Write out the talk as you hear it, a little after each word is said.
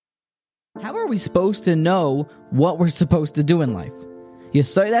How are we supposed to know what we're supposed to do in life? The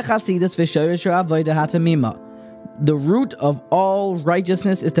root of all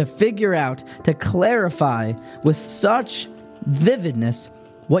righteousness is to figure out, to clarify with such vividness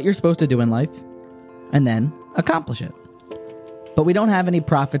what you're supposed to do in life, and then accomplish it. But we don't have any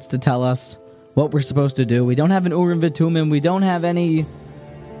prophets to tell us what we're supposed to do. We don't have an Urim V'Tumim. We don't have any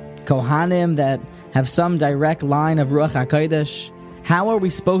Kohanim that have some direct line of Ruach HaKodesh. How are we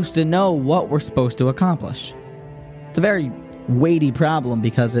supposed to know what we're supposed to accomplish? It's a very weighty problem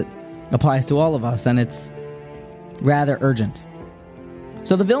because it applies to all of us, and it's rather urgent.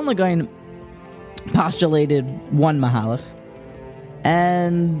 So the Vilna Gaon postulated one mahalach,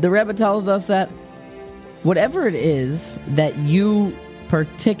 and the Rebbe tells us that whatever it is that you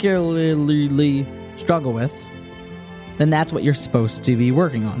particularly struggle with, then that's what you're supposed to be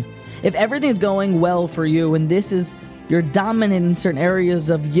working on. If everything's going well for you, and you're dominant in certain areas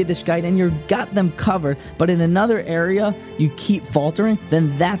of Yiddishkeit and you've got them covered, but in another area you keep faltering,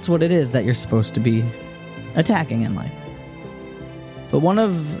 then that's what it is that you're supposed to be attacking in life. But one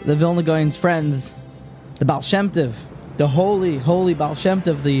of the Vilna Gaon's friends, the Baal Shem Tov, the holy Baal Shem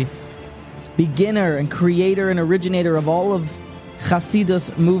Tov, the beginner and creator and originator of all of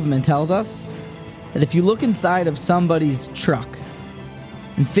Hasidus movement, tells us that if you look inside of somebody's truck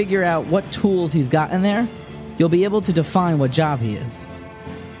and figure out what tools he's got in there, you'll be able to define what job he is.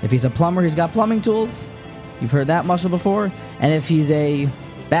 If he's a plumber, he's got plumbing tools. You've heard that muscle before. And if he's a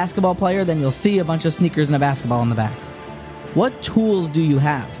basketball player, then you'll see a bunch of sneakers and a basketball in the back. What tools do you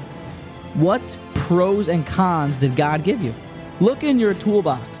have? What pros and cons did God give you? Look in your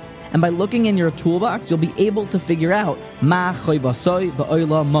toolbox. And by looking in your toolbox, you'll be able to figure out ma choivasoi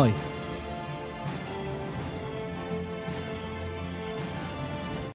ba'olam moi.